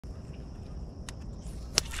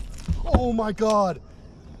Oh my God.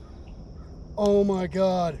 Oh my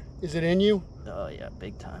God. Is it in you? Oh yeah,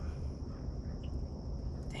 big time.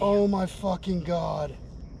 Damn. Oh my fucking God.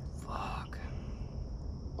 Fuck.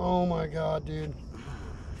 Oh my God, dude.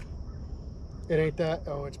 It ain't that.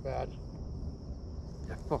 Oh, it's bad.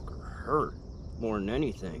 That fucker hurt more than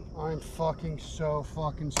anything. I'm fucking so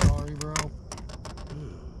fucking sorry, bro.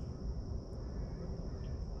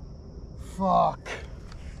 Fuck.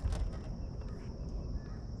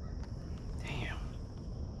 Damn.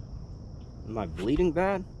 Am I bleeding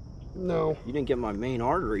bad? No. You didn't get my main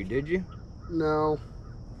artery, did you? No.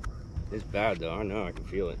 It's bad though. I know. I can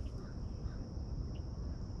feel it.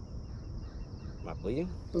 Am I bleeding?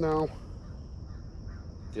 No.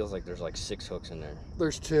 Feels like there's like 6 hooks in there.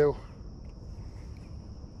 There's 2.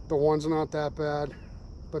 The one's not that bad,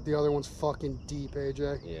 but the other one's fucking deep,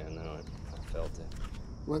 AJ. Yeah, no, I felt it.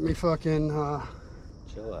 Let me fucking,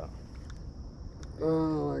 Chill out.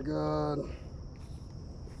 oh my God.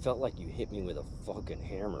 Felt like you hit me with a fucking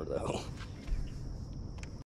hammer though.